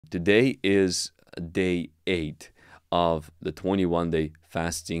Today is day 8 of the 21-day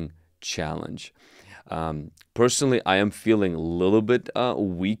fasting challenge. Personally, I am feeling a little bit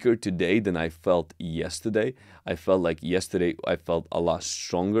weaker today than I felt yesterday. I felt like yesterday I felt a lot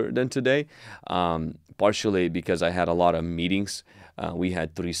stronger than today, partially because I had a lot of meetings. We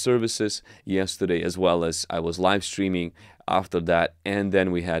had 3 services yesterday, as well as I was live streaming after that, and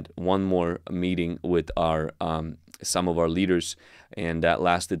then we had one more meeting with our some of our leaders, and that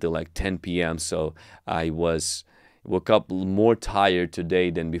lasted till like 10 p.m. So I woke up more tired today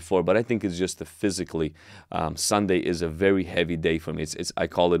than before, but I think it's just physically. Sunday is a very heavy day for me. It's I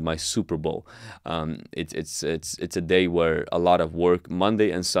call it my Super Bowl. It's a day where a lot of work. Monday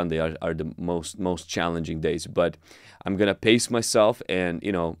and Sunday are the most challenging days, but I'm gonna pace myself, and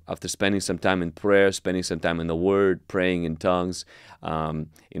after spending some time in prayer, spending some time in the Word, praying in tongues,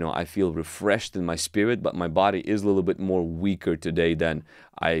 I feel refreshed in my spirit, but my body is a little bit more weaker today than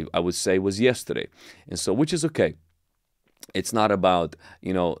I would say was yesterday, and so which is okay. It's not about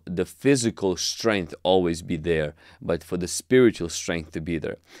the physical strength always be there, but for the spiritual strength to be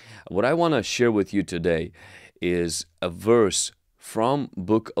there. What I want to share with you today is a verse from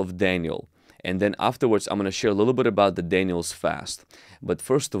book of Daniel, and then afterwards I'm going to share a little bit about the Daniel's fast. But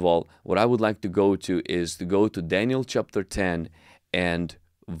first of all, what I would like to go to is to go to Daniel chapter 10 and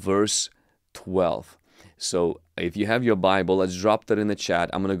verse 12. So if you have your Bible, let's drop that in the chat.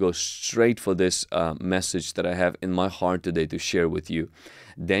 I'm going to go straight for this message that I have in my heart today to share with you.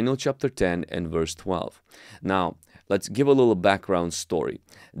 Daniel chapter 10 and verse 12. Now, let's give a little background story.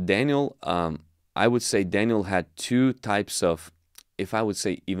 Daniel, I would say Daniel had 2 types of, if I would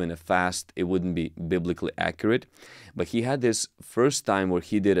say even a fast, it wouldn't be biblically accurate. But he had this first time where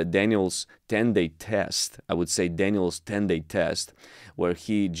he did a Daniel's 10-day test. I would say Daniel's 10-day test, where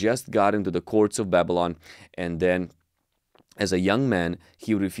he just got into the courts of Babylon, and then as a young man,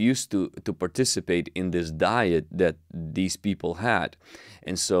 he refused to participate in this diet that these people had.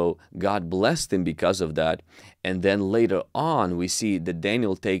 And so God blessed him because of that. And then later on, we see that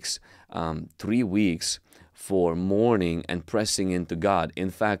Daniel takes 3 weeks for mourning and pressing into God. In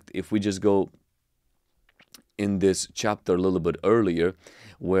fact, if we just go in this chapter a little bit earlier,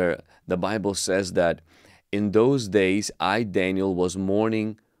 where the Bible says that in those days, I, Daniel, was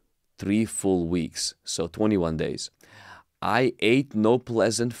mourning 3 full weeks, so 21 days. I ate no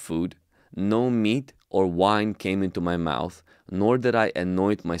pleasant food, no meat or wine came into my mouth, nor did I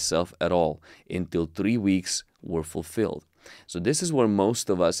anoint myself at all until 3 weeks were fulfilled. So this is where most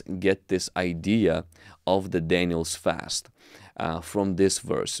of us get this idea of the Daniel's fast from this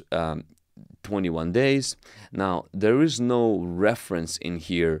verse, 21 days. Now, there is no reference in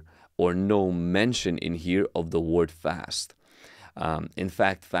here or no mention in here of the word fast. In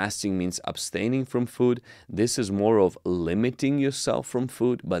fact, fasting means abstaining from food. This is more of limiting yourself from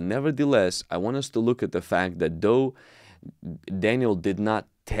food. But nevertheless, I want us to look at the fact that though Daniel did not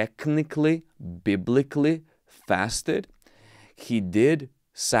technically, biblically fasted, he did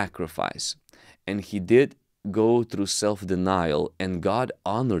sacrifice, and he did go through self-denial, and God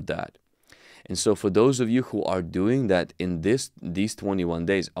honored that. And so for those of you who are doing that in these 21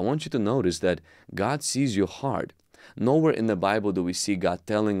 days, I want you to notice that God sees your heart. Nowhere in the Bible do we see God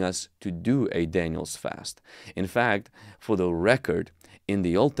telling us to do a Daniel's fast. In fact, for the record, in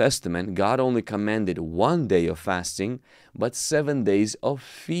the Old Testament, God only commanded 1 day of fasting, but 7 days of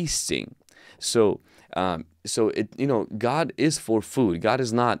feasting. So God is for food. God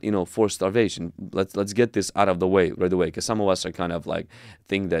is not for starvation. Let's get this out of the way right away, because some of us are kind of like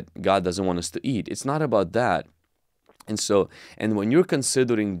think that God doesn't want us to eat. It's not about that. And when you're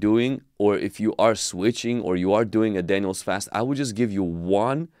considering doing, or if you are switching or you are doing a Daniel's fast, I would just give you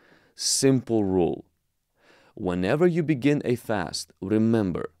one simple rule. Whenever you begin a fast,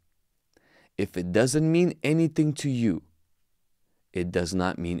 remember, if it doesn't mean anything to you, it does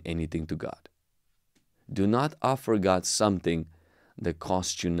not mean anything to God. Do not offer God something that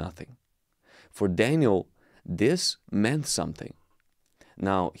costs you nothing. For Daniel, this meant something.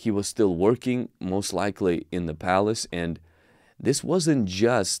 Now, he was still working, most likely in the palace, and this wasn't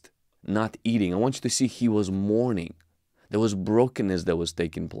just not eating. I want you to see he was mourning. There was brokenness that was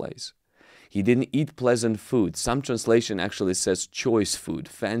taking place. He didn't eat pleasant food. Some translation actually says choice food,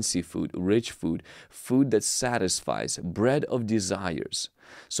 fancy food, rich food, food that satisfies, bread of desires.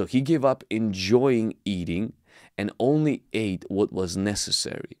 So he gave up enjoying eating and only ate what was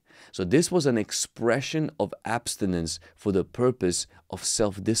necessary. So this was an expression of abstinence for the purpose of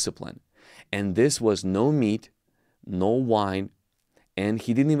self-discipline. And this was no meat, no wine, and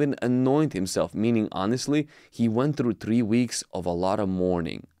he didn't even anoint himself, meaning honestly, he went through 3 weeks of a lot of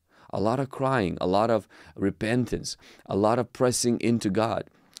mourning, a lot of crying, a lot of repentance, a lot of pressing into God.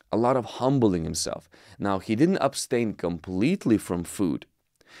 a lot of humbling himself. Now, he didn't abstain completely from food,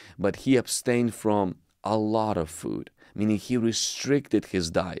 but he abstained from a lot of food, meaning he restricted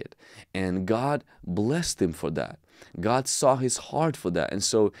his diet. And God blessed him for that. God saw his heart for that. And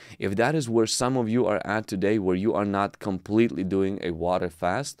so if that is where some of you are at today, where you are not completely doing a water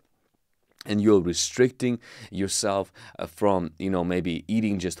fast, and you're restricting yourself from, maybe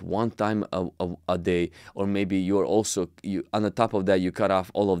eating just one time a day, or maybe you're also, on the top of that, you cut off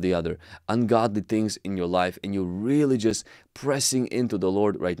all of the other ungodly things in your life, and you're really just pressing into the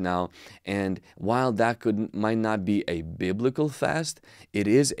Lord right now. And while that might not be a biblical fast, it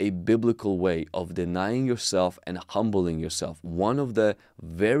is a biblical way of denying yourself and humbling yourself. One of the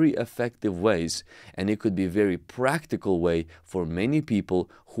very effective ways, and it could be a very practical way for many people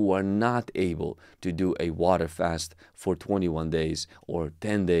who are not able to do a water fast for 21 days or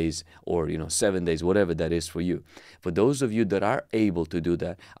 10 days or 7 days, whatever that is for you. For those of you that are able to do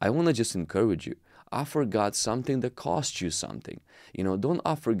that, I want to just encourage you. Offer God something that costs you something. Don't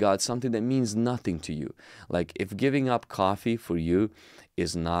offer God something that means nothing to you. Like, if giving up coffee for you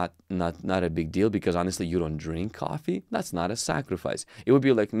is not a big deal, because honestly you don't drink coffee, that's not a sacrifice. It would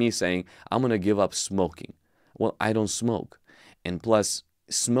be like me saying, I'm going to give up smoking. Well, I don't smoke. And plus,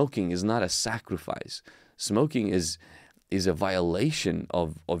 smoking is not a sacrifice. Smoking is a violation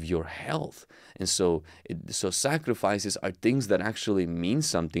of your health. And so sacrifices are things that actually mean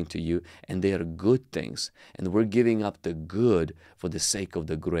something to you, and they are good things. And we're giving up the good for the sake of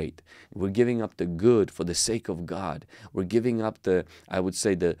the great. We're giving up the good for the sake of God. We're giving up the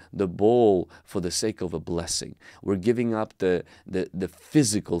bowl for the sake of a blessing. We're giving up the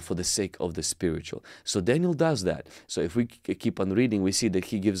physical for the sake of the spiritual. So Daniel does that. So if we keep on reading, we see that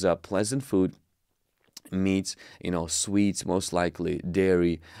he gives up pleasant food, meats, sweets, most likely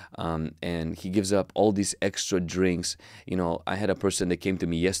dairy, and he gives up all these extra drinks. I had a person that came to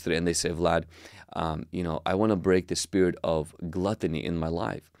me yesterday, and they said, Vlad, I want to break the spirit of gluttony in my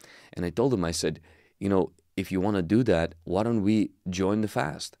life. And I told him, I said, if you want to do that, why don't we join the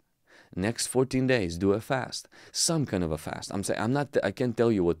fast? Next 14 days, do a fast, some kind of a fast. I can't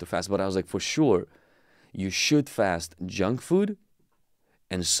tell you what to fast, but I was like, for sure, you should fast junk food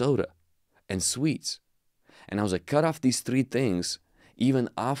and soda and sweets. And I was like, cut off these 3 things. Even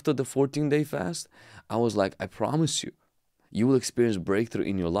after the 14-day fast, I was like, I promise you, you will experience breakthrough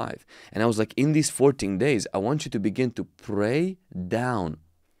in your life. And I was like, in these 14 days, I want you to begin to pray down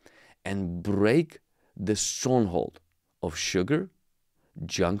and break the stronghold of sugar,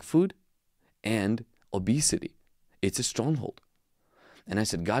 junk food, and obesity. It's a stronghold. And I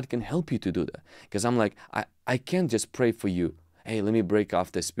said, God can help you to do that. Because I'm like, I can't just pray for you. Hey, let me break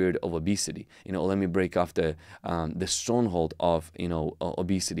off the spirit of obesity. Let me break off the stronghold of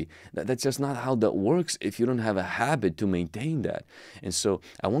obesity. That's just not how that works if you don't have a habit to maintain that. And so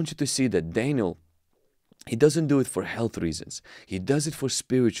I want you to see that Daniel, he doesn't do it for health reasons. He does it for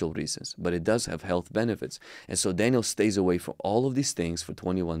spiritual reasons, but it does have health benefits. And so Daniel stays away from all of these things for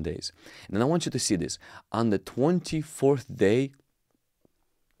 21 days. And then I want you to see this. On the 24th day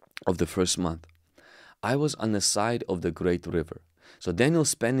of the first month, I was on the side of the great river. So Daniel's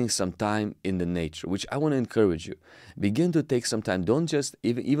spending some time in the nature, which I want to encourage you. Begin to take some time. Don't just,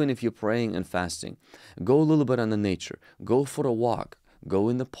 even if you're praying and fasting, go a little bit on the nature. Go for a walk. Go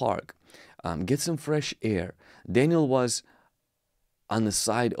in the park. Get some fresh air. Daniel was on the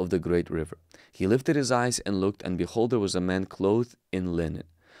side of the great river. He lifted his eyes and looked, and behold, there was a man clothed in linen,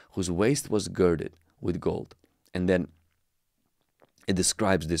 whose waist was girded with gold. And then it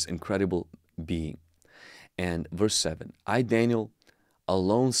describes this incredible being. And verse 7, I, Daniel,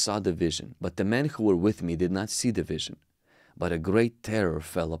 alone saw the vision, but the men who were with me did not see the vision, but a great terror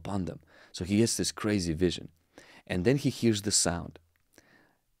fell upon them. So he gets this crazy vision. And then he hears the sound.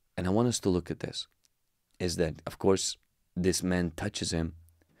 And I want us to look at this, is that, of course, this man touches him.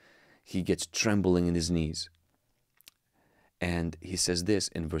 He gets trembling in his knees. And he says this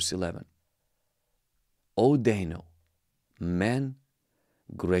in verse 11, O Daniel, man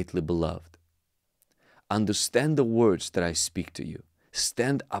greatly beloved, understand the words that I speak to you.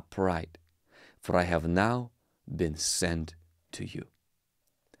 Stand upright, for I have now been sent to you.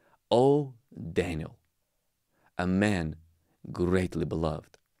 O Daniel, a man greatly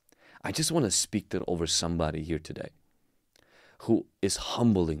beloved. I just want to speak that over somebody here today who is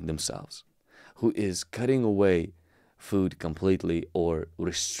humbling themselves, who is cutting away food completely or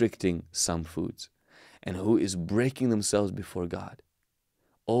restricting some foods, and who is breaking themselves before God.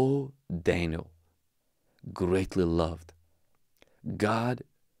 O Daniel, greatly loved. God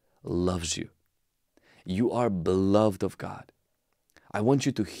loves you. You are beloved of God. I want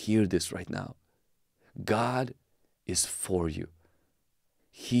you to hear this right now. God is for you.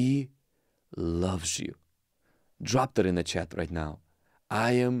 He loves you. Drop that in the chat right now.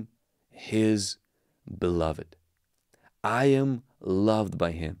 I am His beloved. I am loved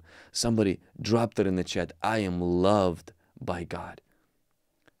by Him. Somebody drop that in the chat. I am loved by God.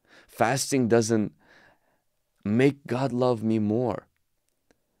 Fasting doesn't make God love me more.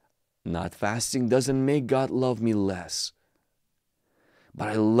 Not fasting doesn't make God love me less. But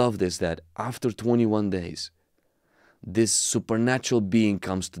I love this, that after 21 days, this supernatural being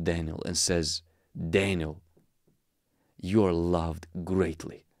comes to Daniel and says, Daniel, you are loved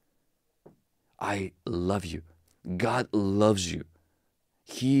greatly. I love you. God loves you.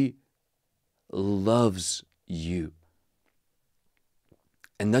 He loves you.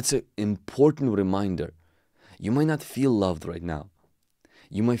 And that's an important reminder. You might not feel loved right now.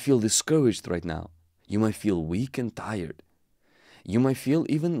 You might feel discouraged right now. You might feel weak and tired. You might feel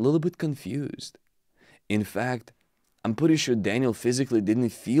even a little bit confused. In fact, I'm pretty sure Daniel physically didn't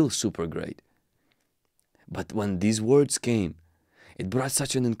feel super great. But when these words came, it brought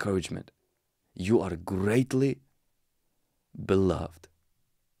such an encouragement. You are greatly beloved.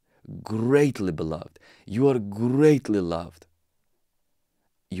 Greatly beloved. You are greatly loved.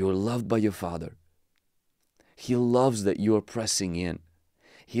 You are loved by your Father. He loves that you are pressing in.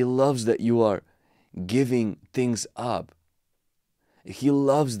 He loves that you are giving things up. He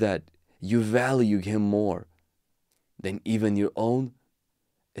loves that you value Him more than even your own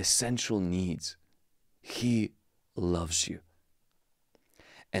essential needs. He loves you.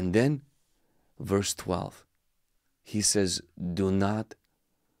 And then, verse 12, He says, do not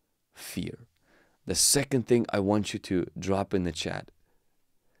fear. The second thing I want you to drop in the chat,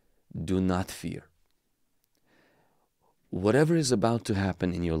 do not fear. Whatever is about to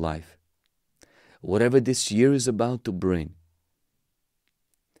happen in your life, whatever this year is about to bring,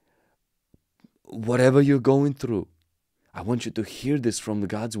 whatever you're going through, I want you to hear this from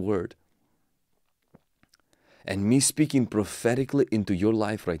God's Word. And me speaking prophetically into your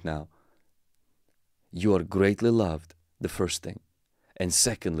life right now. You are greatly loved, the first thing. And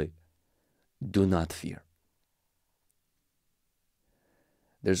secondly, do not fear.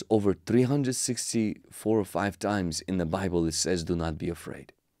 There's over 364 or 5 times in the Bible it says, do not be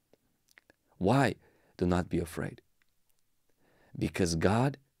afraid. Why do not be afraid? Because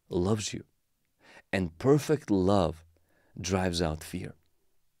God loves you. And perfect love drives out fear.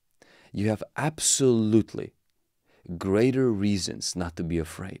 You have absolutely greater reasons not to be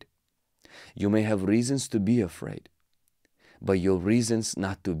afraid. You may have reasons to be afraid, but your reasons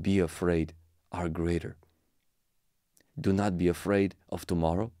not to be afraid are greater. Do not be afraid of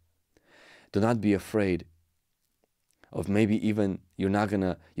tomorrow. Do not be afraid of maybe even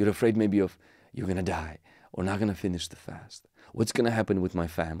you're afraid maybe of you're gonna die or not gonna finish the fast. What's gonna happen with my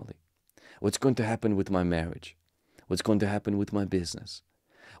family? What's going to happen with my marriage? What's going to happen with my business?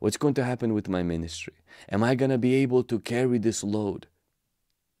 What's going to happen with my ministry? Am I gonna be able to carry this load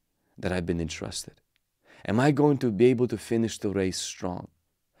that I've been entrusted? Am I going to be able to finish the race strong?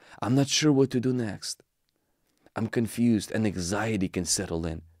 I'm not sure what to do next. I'm confused and anxiety can settle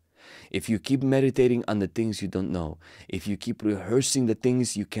in. If you keep meditating on the things you don't know, if you keep rehearsing the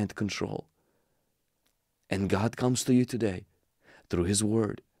things you can't control, and God comes to you today through His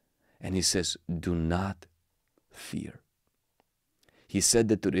Word and He says, do not fear. He said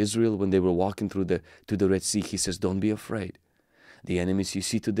that to Israel when they were walking to the Red Sea. He says, don't be afraid. The enemies you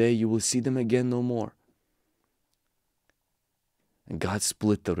see today, you will see them again no more. And God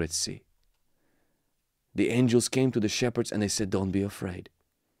split the Red Sea. The angels came to the shepherds and they said, don't be afraid.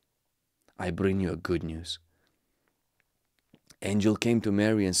 I bring you a good news. Angel came to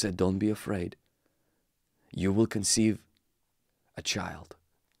Mary and said, don't be afraid. You will conceive a child.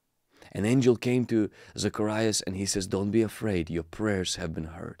 An angel came to Zacharias and he says, don't be afraid. Your prayers have been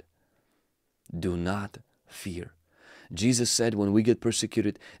heard. Do not fear. Jesus said when we get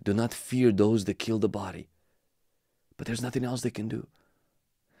persecuted, do not fear those that kill the body. But there's nothing else they can do.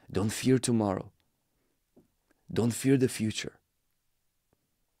 Don't fear tomorrow. Don't fear the future.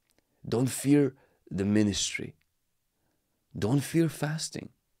 Don't fear the ministry. Don't fear fasting.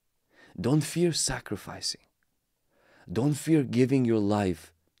 Don't fear sacrificing. Don't fear giving your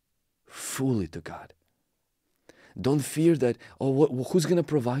life fully to God. Don't fear that, who's going to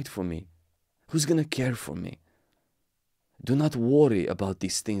provide for me? Who's going to care for me? Do not worry about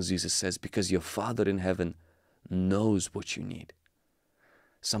these things, Jesus says, because your Father in heaven knows what you need.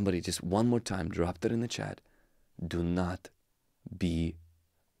 Somebody just one more time, drop that in the chat. Do not be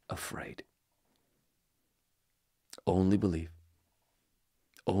afraid. Only believe.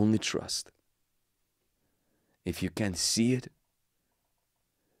 Only trust. If you can't see it,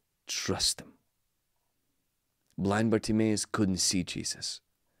 trust Him. Blind Bartimaeus couldn't see Jesus,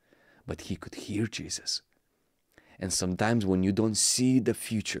 but he could hear Jesus. And sometimes when you don't see the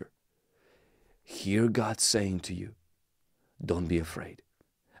future, hear God saying to you, don't be afraid.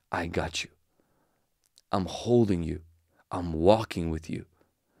 I got you. I'm holding you. I'm walking with you.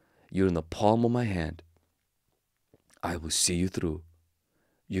 You're in the palm of my hand. I will see you through.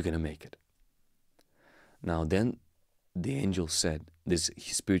 You're going to make it. Now then, the angel said, this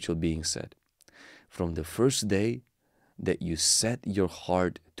spiritual being said, from the first day that you set your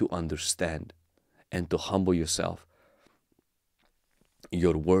heart to understand and to humble yourself,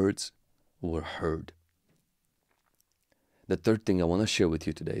 your words were heard. The third thing I want to share with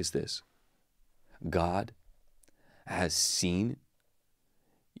you today is this. God has seen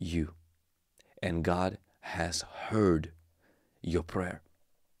you, and God has heard your prayer.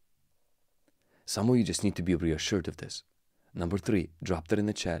 Some of you just need to be reassured of this. Number 3, drop that in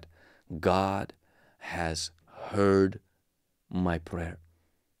the chat. God has heard my prayer.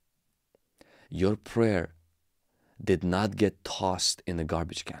 Your prayer did not get tossed in the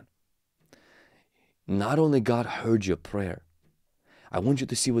garbage can. Not only God heard your prayer, I want you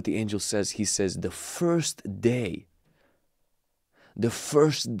to see what the angel says. He says, the first day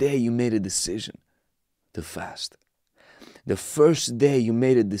you made a decision to fast, the first day you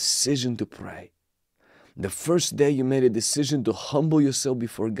made a decision to pray, the first day you made a decision to humble yourself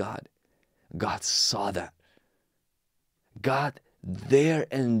before God, God saw that. God there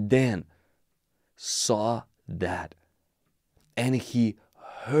and then saw that. And He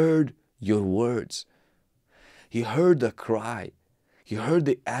heard your words. He heard the cry. He heard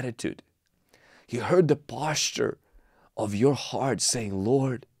the attitude. He heard the posture of your heart saying,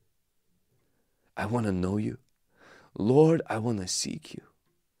 Lord, I want to know you. Lord, I want to seek you.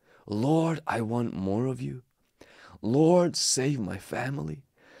 Lord, I want more of you. Lord, save my family.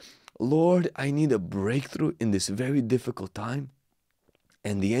 Lord, I need a breakthrough in this very difficult time.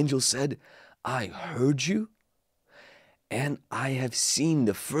 And the angel said, I heard you, and I have seen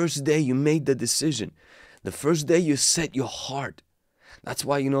the first day you made the decision, the first day you set your heart. That's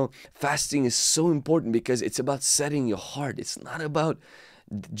why, fasting is so important, because it's about setting your heart. It's not about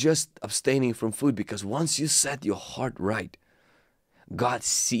just abstaining from food, because once you set your heart right, God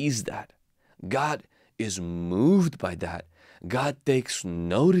sees that. God is moved by that. God takes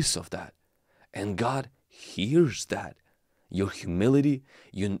notice of that. And God hears that. Your humility,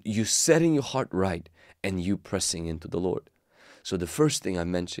 you setting your heart right, and you pressing into the Lord. So the first thing I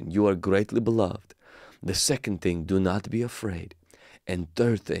mentioned, you are greatly beloved. The second thing, do not be afraid. And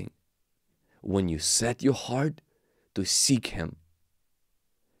third thing, when you set your heart to seek Him,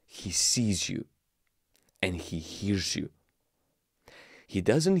 He sees you and He hears you. He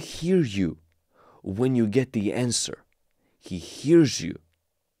doesn't hear you when you get the answer. He hears you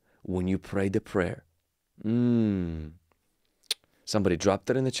when you pray the prayer. Somebody drop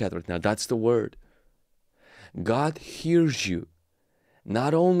that in the chat right now. That's the word. God hears you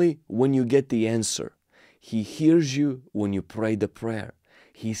not only when you get the answer. He hears you when you pray the prayer.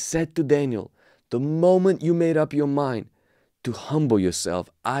 He said to Daniel, the moment you made up your mind to humble yourself,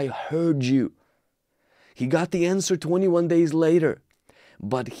 I heard you. He got the answer 21 days later,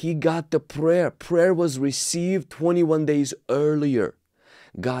 but he got the prayer. Prayer was received 21 days earlier.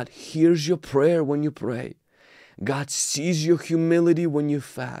 God hears your prayer when you pray. God sees your humility when you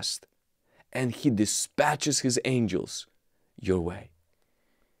fast, and He dispatches His angels your way.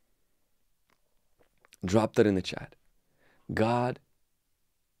 Drop that in the chat. God,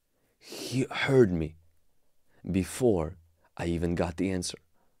 He heard me before I even got the answer.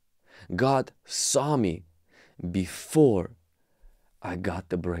 God saw me before I got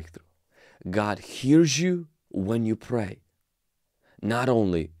the breakthrough. God hears you when you pray, not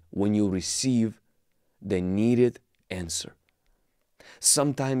only when you receive the needed answer.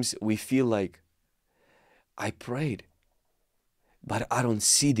 Sometimes we feel like, I prayed, but I don't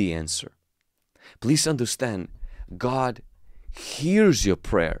see the answer. Please understand, God hears your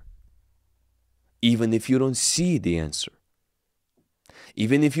prayer, even if you don't see the answer.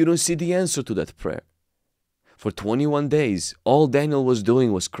 Even if you don't see the answer to that prayer. For 21 days, all Daniel was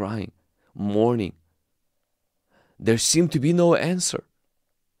doing was crying, mourning. There seemed to be no answer.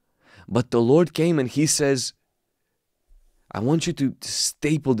 But the Lord came and He says, I want you to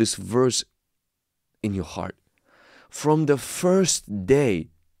staple this verse in your heart. From the first day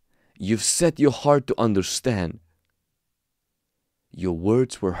you've set your heart to understand, your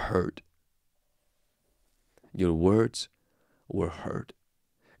words were heard. Your words were heard.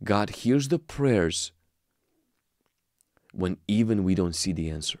 God hears the prayers when even we don't see the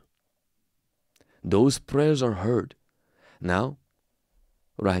answer. Those prayers are heard. Now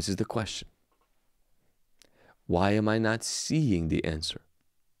rises the question, Why am I not seeing the answer?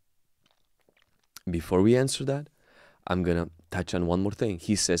 Before we answer that, I'm going to touch on one more thing.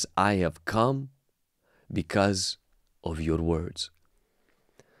 He says, I have come because of your words.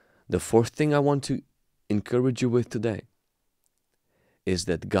 The fourth thing I want to encourage you with today is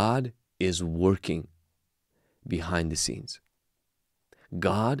that God is working behind the scenes.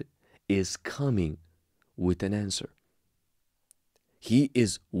 God is coming with an answer. He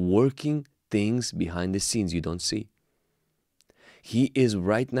is working things behind the scenes you don't see. He is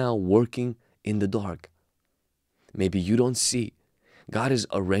right now working in the dark. Maybe you don't see. God is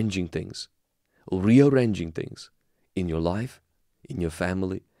arranging things, rearranging things in your life, in your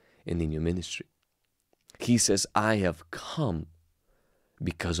family, and in your ministry. He says, I have come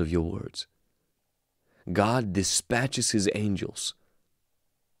because of your words. God dispatches His angels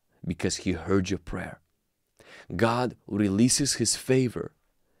because He heard your prayer. God releases His favor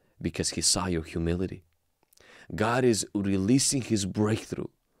because He saw your humility. God is releasing His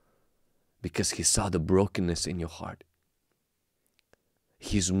breakthrough because He saw the brokenness in your heart.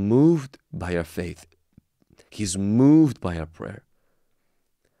 He's moved by our faith. He's moved by our prayer.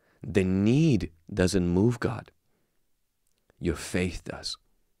 The need doesn't move God. Your faith does.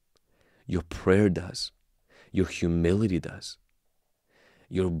 Your prayer does. Your humility does.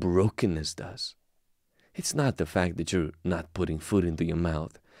 Your brokenness does. It's not the fact that you're not putting food into your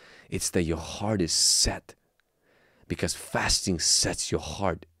mouth. It's that your heart is set. Because fasting sets your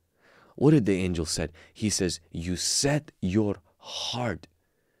heart. What did the angel said? He says, you set your heart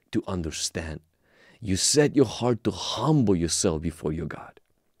to understand. You set your heart to humble yourself before your God.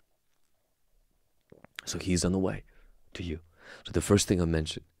 So He's on the way to you. So the first thing I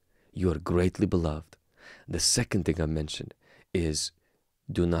mentioned, you are greatly beloved. The second thing I mentioned is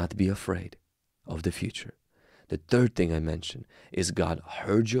do not be afraid of the future. The third thing I mentioned is God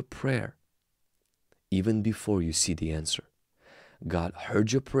heard your prayer even before you see the answer. God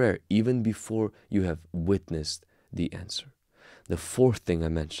heard your prayer even before you have witnessed the answer. The fourth thing I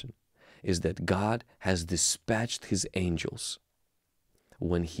mentioned is that God has dispatched His angels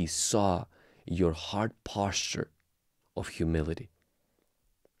when He saw your heart posture of humility.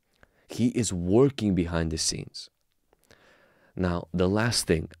 He is working behind the scenes. Now, the last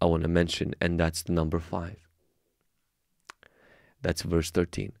thing I want to mention, and that's the number 5. That's verse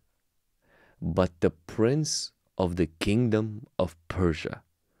 13. But the prince of the kingdom of Persia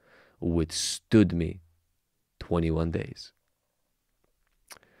withstood me 21 days.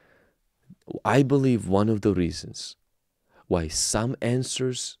 I believe one of the reasons why some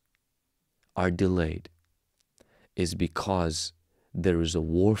answers are delayed is because there is a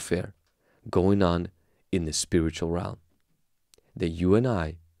warfare going on in the spiritual realm that you and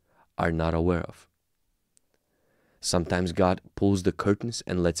I are not aware of. Sometimes God pulls the curtains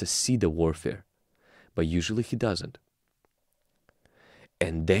and lets us see the warfare, but usually He doesn't.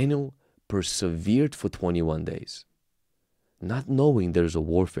 And Daniel persevered for 21 days, not knowing there's a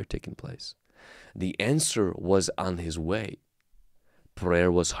warfare taking place. The answer was on his way.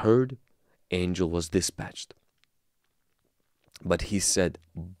 Prayer was heard, angel was dispatched. But he said,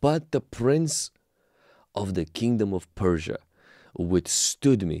 but the prince of the kingdom of Persia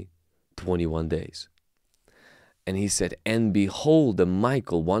withstood me 21 days. And he said, and behold, the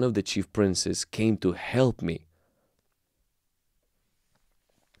Michael, one of the chief princes, came to help me.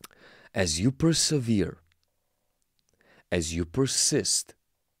 As you persevere, as you persist,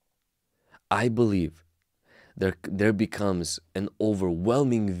 I believe there becomes an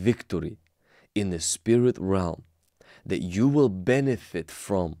overwhelming victory in the spirit realm that you will benefit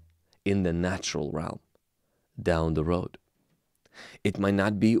from in the natural realm down the road. It might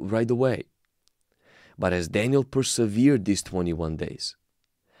not be right away, but as Daniel persevered these 21 days,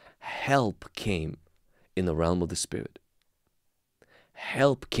 help came in the realm of the spirit.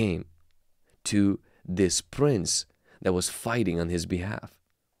 Help came to this prince that was fighting on his behalf.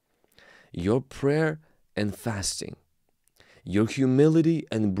 Your prayer and fasting, your humility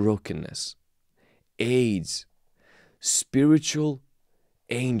and brokenness aids spiritual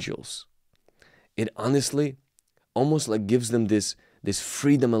angels. It honestly almost like gives them this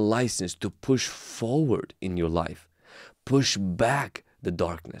freedom and license to push forward in your life. Push back the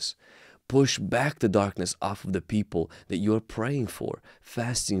darkness. Push back the darkness off of the people that you're praying for,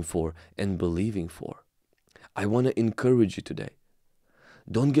 fasting for, and believing for. I want to encourage you today.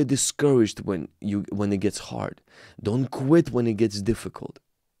 Don't get discouraged when it gets hard. Don't quit when it gets difficult.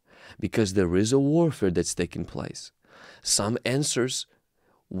 Because there is a warfare that's taking place. Some answers,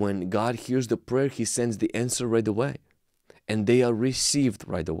 when God hears the prayer, He sends the answer right away. And they are received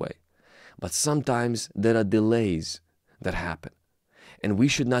right away. But sometimes there are delays that happen. And we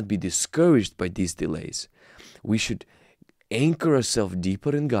should not be discouraged by these delays. We should anchor ourselves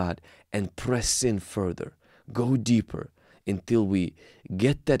deeper in God and press in further. Go deeper until we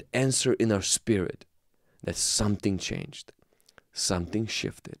get that answer in our spirit that something changed, something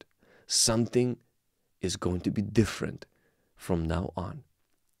shifted, something is going to be different from now on.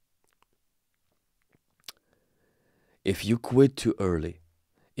 If you quit too early,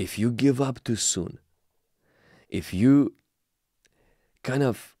 if you give up too soon, if you kind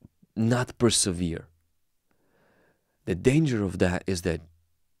of not persevere, the danger of that is that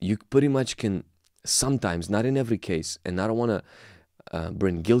you pretty much can sometimes, not in every case, and I don't want to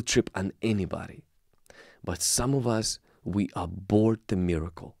bring guilt trip on anybody, but some of us, we abort the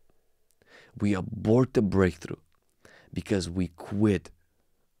miracle. We abort the breakthrough because we quit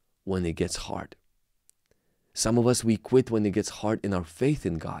when it gets hard. Some of us, we quit when it gets hard in our faith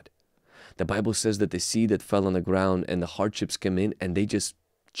in God. The Bible says that the seed that fell on the ground and the hardships came in and they just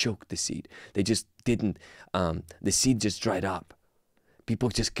choked the seed. They just didn't, the seed just dried up. People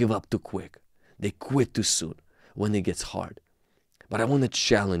just give up too quick. They quit too soon when it gets hard. But I want to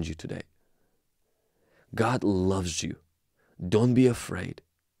challenge you today. God loves you. Don't be afraid.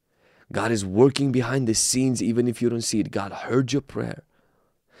 God is working behind the scenes even if you don't see it. God heard your prayer.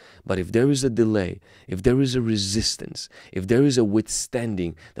 But if there is a delay, if there is a resistance, if there is a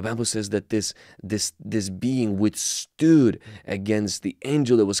withstanding, the Bible says that this being withstood against the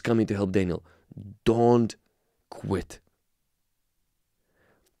angel that was coming to help Daniel. Don't quit.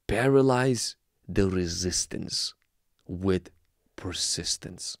 Paralyze the resistance with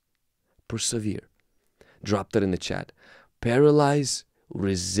persistence. Persevere. Drop that in the chat. Paralyze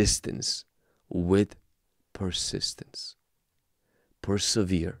resistance with persistence.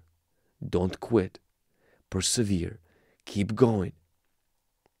 Persevere. Don't quit. Persevere. Keep going.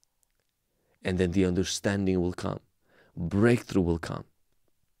 And then the understanding will come. Breakthrough will come.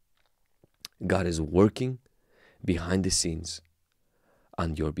 God is working behind the scenes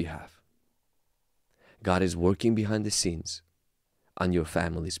on your behalf. God is working behind the scenes on your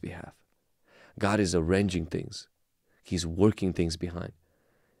family's behalf. God is arranging things. He's working things behind.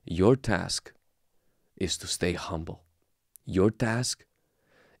 Your task is to stay humble. Your task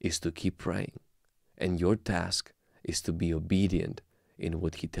is to keep praying. And your task is to be obedient in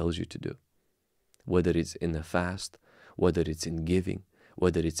what He tells you to do. Whether it's in a fast, whether it's in giving,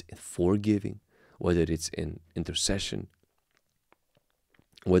 whether it's in forgiving, whether it's in intercession,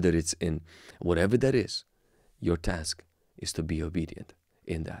 whether it's in whatever that is, your task is to be obedient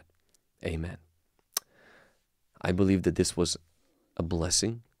in that. Amen. I believe that this was a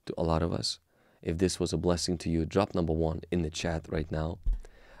blessing to a lot of us. If this was a blessing to you, drop number 1 in the chat right now.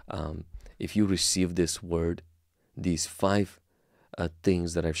 If you receive this word, these 5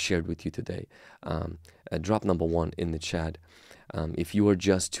 things that I've shared with you today, drop number 1 in the chat. If you are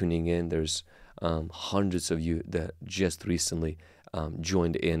just tuning in, there's hundreds of you that just recently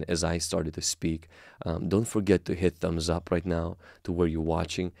joined in as I started to speak. Don't forget to hit thumbs up right now to where you're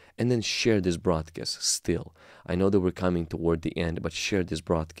watching, and then share this broadcast still. I know that we're coming toward the end, but share this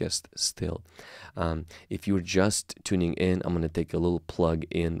broadcast still. If you're just tuning in, I'm going to take a little plug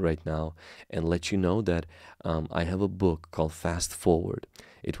in right now and let you know that I have a book called Fast Forward.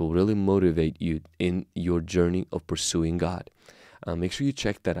 It will really motivate you in your journey of pursuing God. Make sure you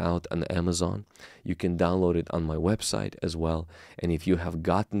check that out on Amazon. You can download it on my website as well. And if you have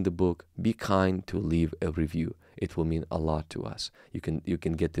gotten the book, be kind to leave a review. It will mean a lot to us. You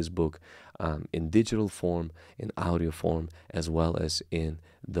can get this book in digital form, in audio form, as well as in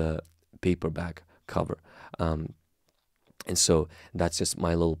the paperback cover. And so that's just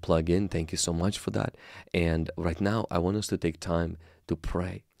my little plug-in. Thank you so much for that. And right now, I want us to take time to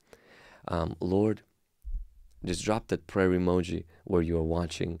pray. Lord, just drop that prayer emoji where you're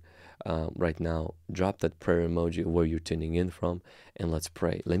watching right now. Drop that prayer emoji where you're tuning in from, and let's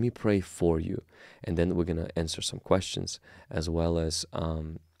pray. Let me pray for you, and then we're going to answer some questions as well as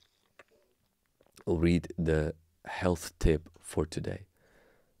read the health tip for today.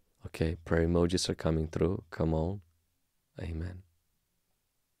 Okay, prayer emojis are coming through. Come on. Amen.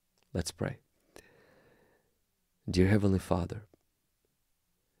 Let's pray. Dear Heavenly Father,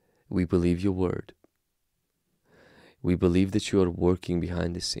 we believe your word. We believe that you are working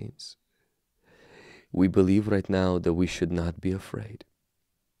behind the scenes. We believe right now that we should not be afraid.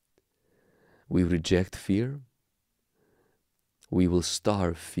 We reject fear. We will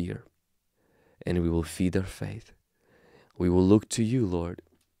starve fear, and we will feed our faith. We will look to you, Lord.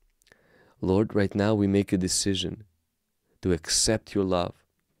 Lord, right now we make a decision to accept your love.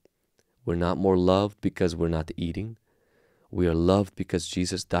 We're not more loved because we're not eating. We are loved because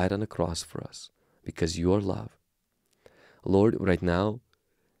Jesus died on the cross for us, because you are love. Lord, right now,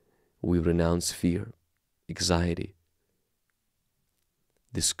 we renounce fear. anxiety,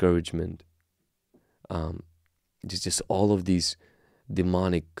 discouragement, just all of these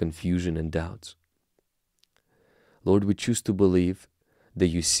demonic confusion and doubts. Lord, we choose to believe that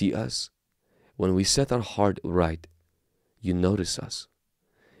you see us. When we set our heart right, you notice us.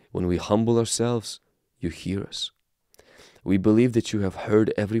 When we humble ourselves, you hear us. We believe that you have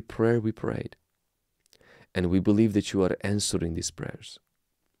heard every prayer we prayed, and we believe that you are answering these prayers.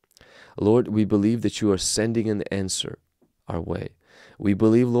 Lord, we believe that you are sending an answer our way. We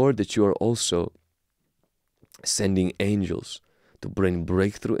believe, Lord, that you are also sending angels to bring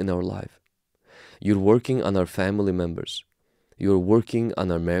breakthrough in our life. You're working on our family members. You're working on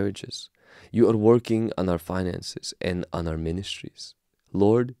our marriages. You are working on our finances and on our ministries.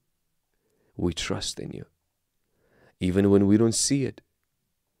 Lord, we trust in you. Even when we don't see it,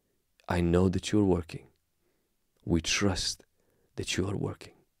 I know that you're working. We trust that you are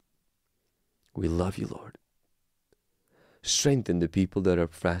working. We love you, Lord. Strengthen the people that are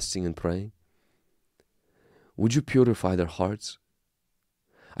fasting and praying. Would you purify their hearts?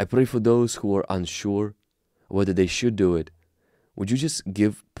 I pray for those who are unsure whether they should do it. Would you just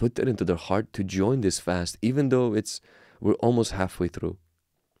put that into their heart to join this fast, even though we're almost halfway through?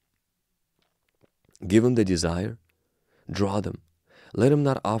 Give them the desire. Draw them. Let them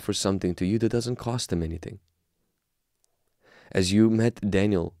not offer something to you that doesn't cost them anything. As you met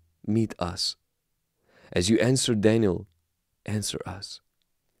Daniel, meet us. As you answered Daniel, answer us.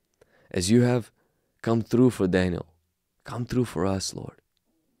 As you have come through for Daniel, come through for us, Lord.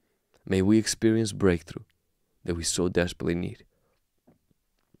 May we experience breakthrough that we so desperately need.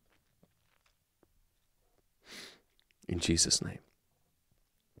 In Jesus' name.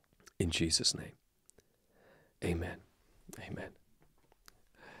 In Jesus' name. Amen. Amen.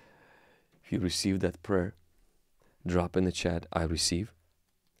 If you received that prayer, drop in the chat, I receive.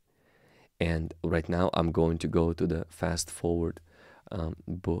 And right now I'm going to go to the Fast Forward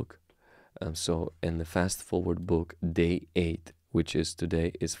book. So in the Fast Forward book, day 8, which is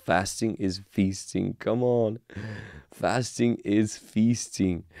today, is fasting is feasting. Come on. Fasting is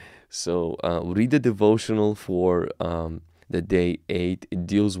feasting. So read the devotional for the day 8. It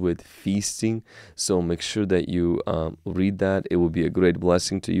deals with feasting. So make sure that you read that. It will be a great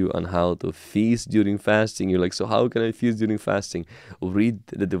blessing to you on how to feast during fasting. You're like, so how can I feast during fasting? Read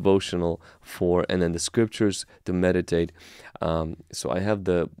the devotional and then the scriptures to meditate. So I have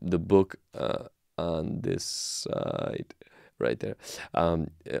the book on this side right there,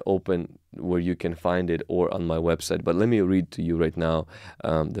 open where you can find it, or on my website. But let me read to you right now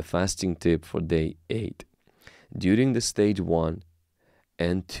the fasting tip for day 8. During the stage 1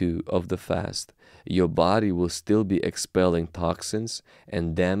 and 2 of the fast, your body will still be expelling toxins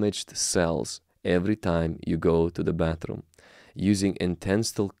and damaged cells every time you go to the bathroom. Using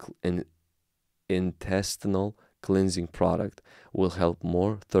intestinal cleansing product will help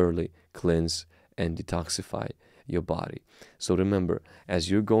more thoroughly cleanse and detoxify your body. So remember, as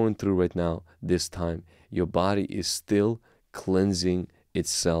you're going through right now, this time, your body is still cleansing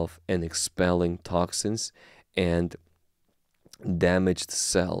itself and expelling toxins and damaged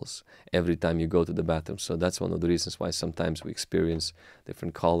cells every time you go to the bathroom. So that's one of the reasons why sometimes we experience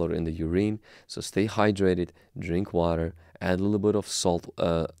different color in the urine. So stay hydrated, drink water, add a little bit of salt,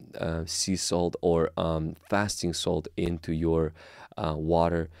 sea salt or fasting salt into your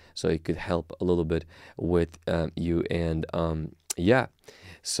water, so it could help a little bit with you. And yeah,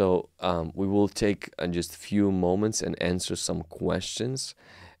 so we will take just a few moments and answer some questions,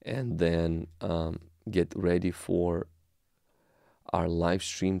 and then get ready for our live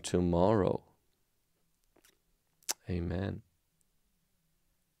stream tomorrow. Amen.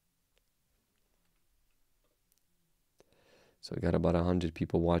 So we got about 100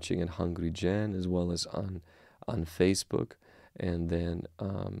 people watching at Hungry Jan, as well as on Facebook. And then,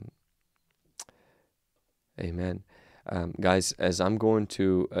 amen. Guys, as I'm going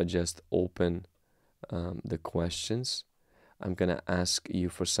to just open the questions, I'm going to ask you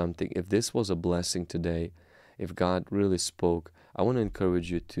for something. If this was a blessing today, if God really spoke, I want to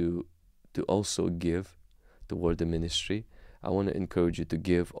encourage you to also give toward the ministry. I want to encourage you to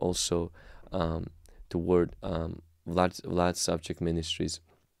give also toward Vlad's Subject Ministries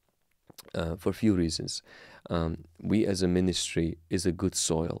for a few reasons. We as a ministry is a good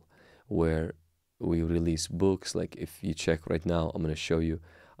soil where we release books. Like if you check right now, I'm going to show you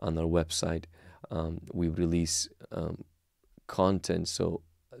on our website, we release content, so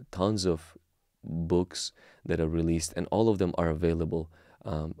tons of books that are released, and all of them are available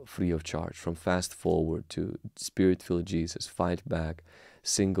free of charge, from Fast Forward to Spirit-Filled Jesus, Fight Back,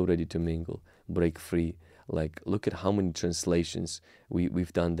 Single Ready to Mingle, Break Free. Like, look at how many translations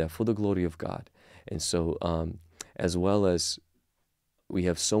we've done there for the glory of God. And so, as well as we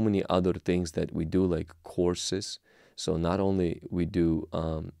have so many other things that we do, like courses. So not only we do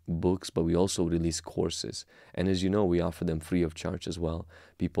books, but we also release courses. And as you know, we offer them free of charge as well.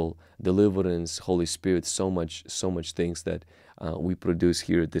 People, Deliverance, Holy Spirit, so much things that we produce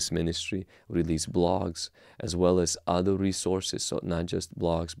here at this ministry. We release blogs as well as other resources. So not just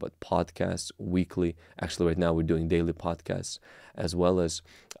blogs, but podcasts weekly. Actually, right now we're doing daily podcasts, as well as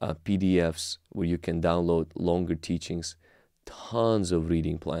PDFs where you can download longer teachings, tons of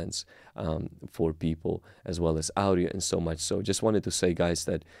reading plans for people, as well as audio, and so much. So just wanted to say, guys,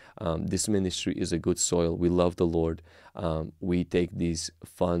 that this ministry is a good soil. We love the Lord. We take these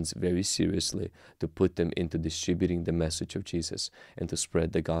funds very seriously to put them into distributing the message of Jesus and to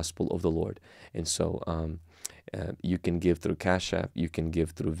spread the gospel of the Lord. And so you can give through Cash App, you can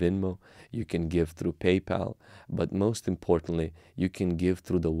give through Venmo, you can give through PayPal, but most importantly, you can give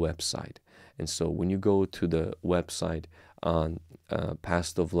through the website. And so when you go to the website on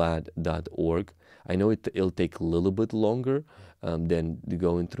pastorvlad.org, I know it'll take a little bit longer than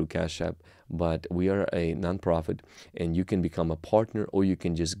going through Cash App, but we are a nonprofit, and you can become a partner, or you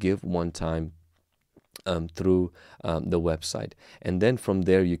can just give one time through the website. And then from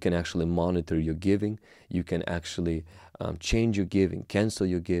there, you can actually monitor your giving. You can actually change your giving, cancel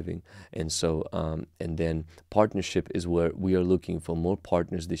your giving. And so, and then partnership is where we are looking for more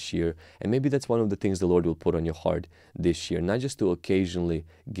partners this year. And maybe that's one of the things the Lord will put on your heart this year, not just to occasionally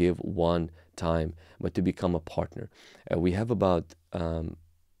give one time, but to become a partner. We have about,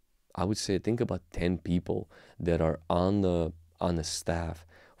 I would say, I think about 10 people that are on the staff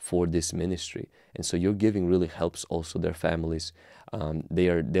for this ministry. And so your giving really helps also their families. They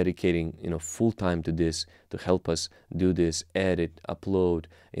are dedicating, full time to this, to help us do this, edit, upload.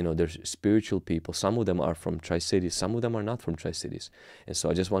 They're spiritual people. Some of them are from Tri-Cities, some of them are not from Tri-Cities. And so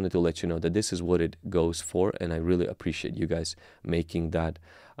I just wanted to let you know that this is what it goes for, and I really appreciate you guys making that.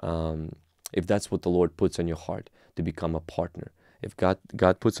 If that's what the Lord puts on your heart, to become a partner. If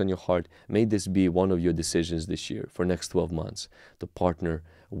God puts on your heart, may this be one of your decisions this year for next 12 months to partner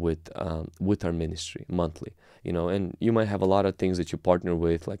with our ministry monthly. And you might have a lot of things that you partner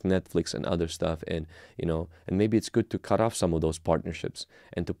with, like Netflix and other stuff, and and maybe it's good to cut off some of those partnerships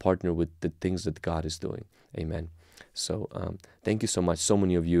and to partner with the things that God is doing. Amen. So thank you so much. So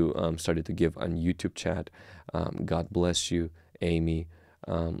many of you started to give on YouTube chat. God bless you, Amy,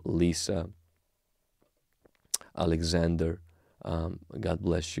 Lisa, Alexander. God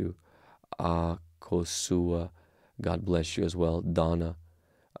bless you. Kosua, God bless you as well. Donna,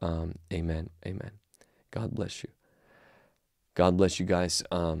 amen, amen. God bless you. God bless you guys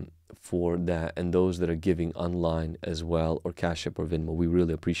for that, and those that are giving online as well, or Cash App or Venmo. We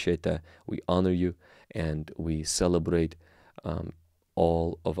really appreciate that. We honor you, and we celebrate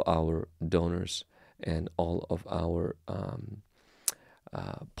all of our donors and all of our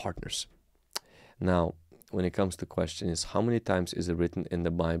partners. Now, when it comes to question is, how many times is it written in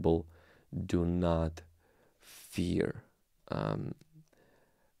the Bible, do not fear?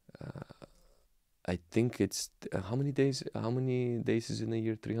 I think it's, how many days is in a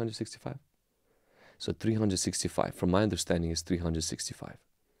year? 365? So 365, from my understanding, is 365.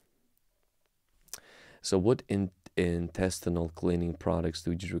 So what intestinal cleaning products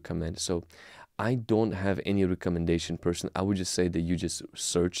do you recommend? So I don't have any recommendation personally. I would just say that you just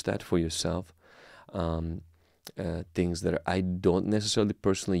search that for yourself. Things that I don't necessarily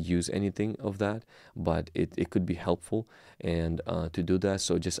personally use anything of that, but it could be helpful and to do that.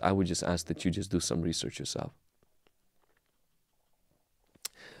 So I would just ask that you just do some research yourself.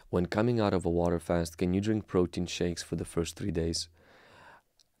 When coming out of a water fast, can you drink protein shakes for the first 3 days?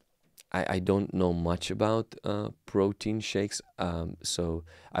 I don't know much about protein shakes, so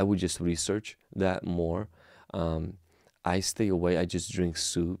I would just research that more. I stay away. I just drink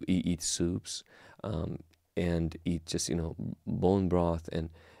soup, eat soups, and eat just bone broth and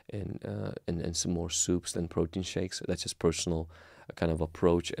some more soups than protein shakes. That's just personal kind of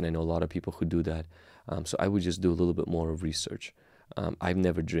approach, and I know a lot of people who do that. So I would just do a little bit more of research. I've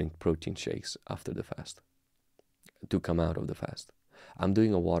never drank protein shakes after the fast to come out of the fast. I'm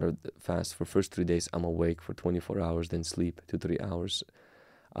doing a water fast for first 3 days. I'm awake for 24 hours, then sleep 2-3 hours,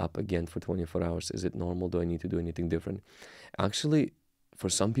 up again for 24 hours. Is it normal? Do I need to do anything different? Actually, for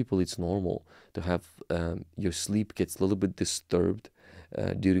some people, it's normal to have your sleep gets a little bit disturbed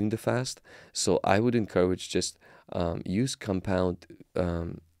during the fast. So I would encourage just use compound.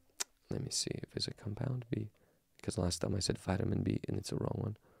 Let me see if it's a compound B, because last time I said vitamin B and it's a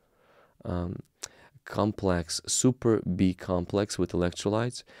wrong one. Complex, super B complex with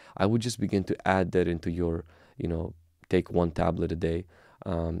electrolytes. I would just begin to add that into your, take 1 tablet a day.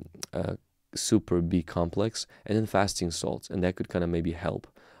 super B complex, and then fasting salts, and that could kind of maybe help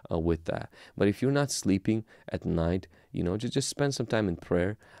with that. But if you're not sleeping at night, just spend some time in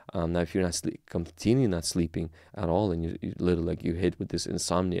prayer. Now, if you're not continue not sleeping at all, and you literally like you hit with this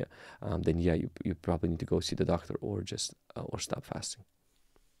insomnia, then yeah, you probably need to go see the doctor or just or stop fasting.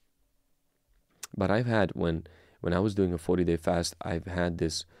 But I've had when I was doing a 40-day fast, I've had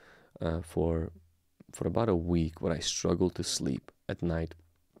this for about a week where I struggled to sleep at night.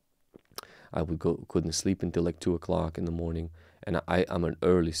 I couldn't sleep until like 2 o'clock in the morning, and I'm an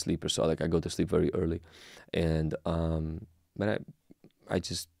early sleeper, so like I go to sleep very early, and but I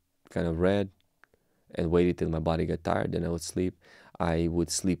just kind of read and waited till my body got tired, then I would sleep. I would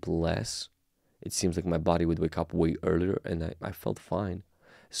sleep less. It seems like my body would wake up way earlier, and I felt fine.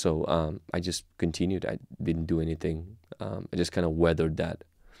 So I just continued. I didn't do anything. I just kind of weathered that.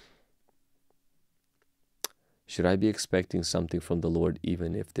 Should I be expecting something from the Lord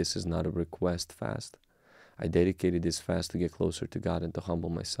even if this is not a request fast? I dedicated this fast to get closer to God and to humble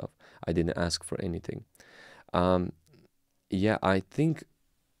myself. I didn't ask for anything. Yeah, I think,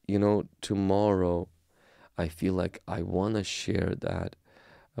 tomorrow I feel like I want to share that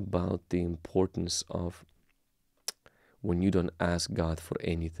about the importance of when you don't ask God for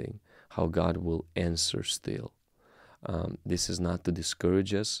anything, how God will answer still. This is not to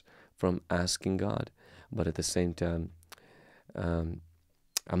discourage us from asking God, but at the same time, I'm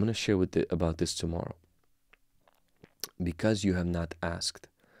going to share about this tomorrow because you have not asked.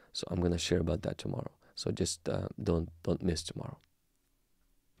 So I'm going to share about that tomorrow. So just don't miss tomorrow.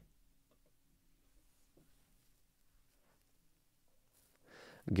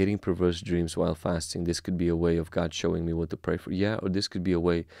 Getting perverse dreams while fasting. This could be a way of God showing me what to pray for. Yeah, or this could be a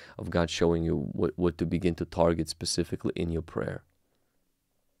way of God showing you what to begin to target specifically in your prayer.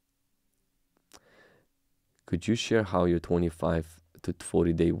 Could you share how your 25 to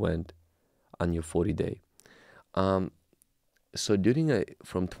 40 day went on your 40 day? So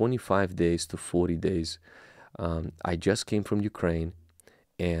from 25 days to 40 days, I just came from Ukraine,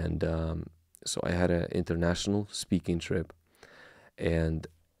 and so I had an international speaking trip, and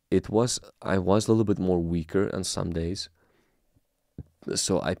I was a little bit more weaker on some days,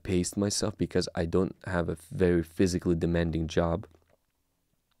 so I paced myself because I don't have a very physically demanding job.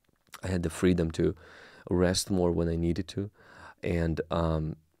 I had the freedom to rest more when I needed to, and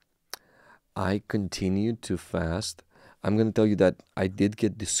I continued to fast. I'm going to tell you that I did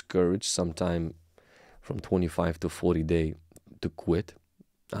get discouraged sometime from 25 to 40 day to quit.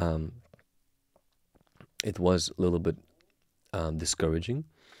 It was a little bit discouraging.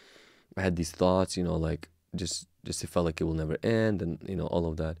 I had these thoughts, like just it felt like it will never end, and all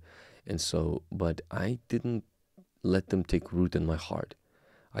of that. And so, but I didn't let them take root in my heart.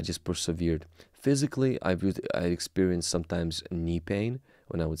 I just persevered. Physically, I experienced sometimes knee pain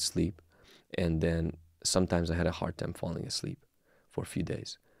when I would sleep, and then sometimes I had a hard time falling asleep for a few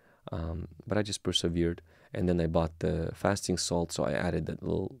days. But I just persevered, and then I bought the fasting salt, so I added that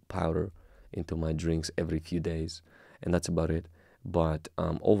little powder into my drinks every few days, and that's about it. But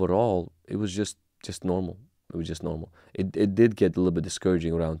overall, it was just normal. It was just normal. It did get a little bit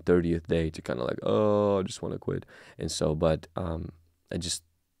discouraging around 30th day to kind of like, oh, I just want to quit. And so, but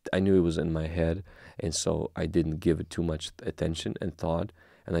I knew it was in my head, and so I didn't give it too much attention and thought,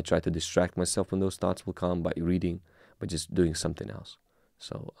 and I tried to distract myself when those thoughts will come by reading, by just doing something else.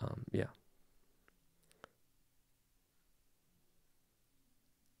 So, yeah.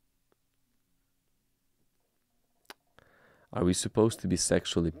 Are we supposed to be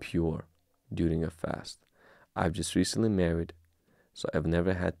sexually pure during a fast? I've just recently married, so I've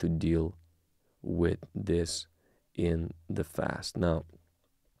never had to deal with this in the fast. Now,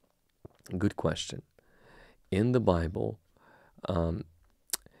 good question. In the Bible,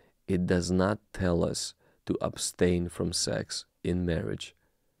 it does not tell us to abstain from sex in marriage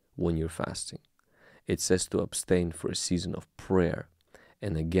when you're fasting. It says to abstain for a season of prayer.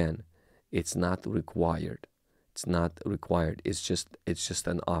 And again, it's not required. It's not required. It's just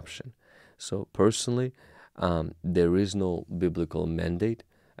an option. So personally, there is no biblical mandate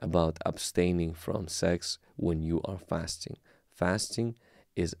about abstaining from sex when you are fasting. Fasting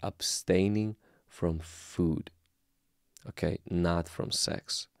is abstaining from food, okay, not from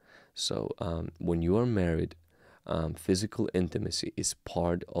sex. So when you are married, physical intimacy is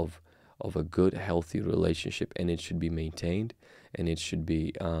part of a good, healthy relationship, and it should be maintained, and it should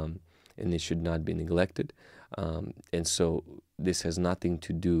not be neglected. And so this has nothing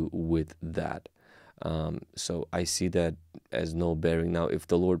to do with that. So I see that as no bearing. Now, if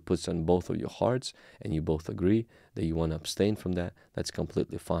the Lord puts on both of your hearts and you both agree that you want to abstain from that, that's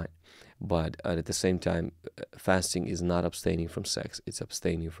completely fine. But at the same time, fasting is not abstaining from sex, it's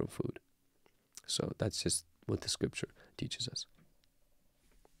abstaining from food. So that's just what the scripture teaches us.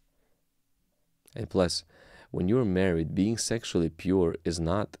 And plus, when you're married, being sexually pure is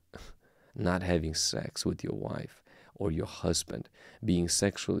not having sex with your wife or your husband. Being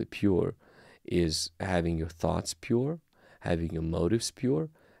sexually pure is having your thoughts pure, having your motives pure,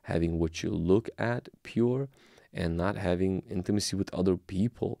 having what you look at pure, and not having intimacy with other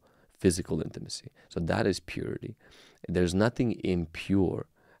people, physical intimacy. So that is purity. There's nothing impure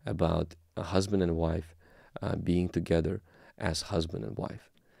about a husband and wife being together as husband and wife.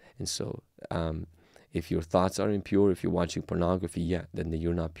 And so if your thoughts are impure, if you're watching pornography, yeah, then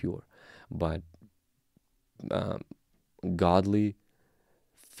you're not pure. But godly,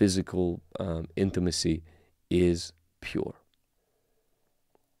 physical intimacy is pure.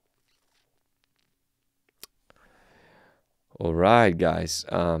 All right, guys.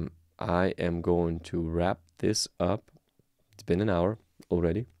 I am going to wrap this up. It's been an hour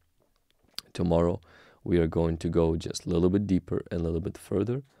already. Tomorrow, we are going to go just a little bit deeper and a little bit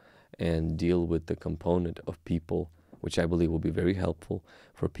further and deal with the component of people, which I believe will be very helpful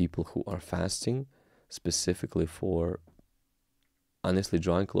for people who are fasting, specifically for honestly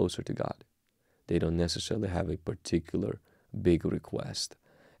drawing closer to God. They don't necessarily have a particular big request.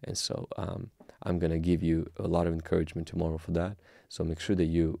 And so I'm going to give you a lot of encouragement tomorrow for that. So make sure that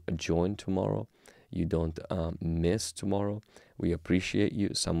you join tomorrow. You don't miss tomorrow. We appreciate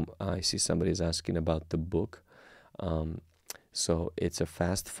you. I see somebody is asking about the book. So it's a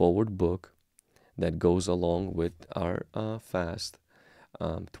fast forward book that goes along with our fast,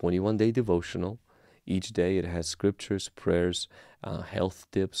 21-day devotional. Each day it has scriptures, prayers, health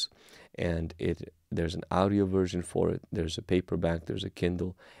tips, and there's an audio version for it. There's a paperback, there's a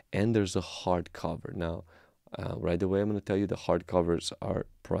Kindle, and there's a hardcover. Now, right away I'm going to tell you the hardcovers are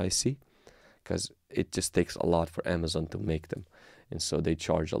pricey because it just takes a lot for Amazon to make them. And so they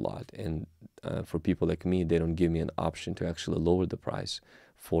charge a lot. And for people like me, they don't give me an option to actually lower the price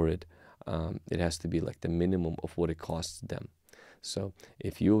for it. It has to be like the minimum of what it costs them. So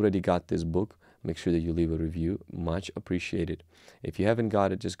if you already got this book, make sure that you leave a review. Much appreciated. If you haven't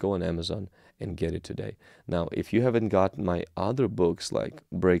got it, just go on Amazon and get it today. Now, if you haven't got my other books like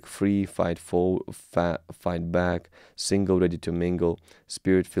Break Free, Fight Back, Single, Ready to Mingle,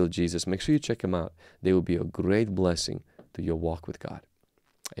 Spirit-Filled Jesus, make sure you check them out. They will be a great blessing to your walk with God.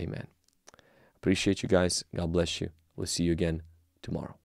 Amen. Appreciate you guys. God bless you. We'll see you again tomorrow.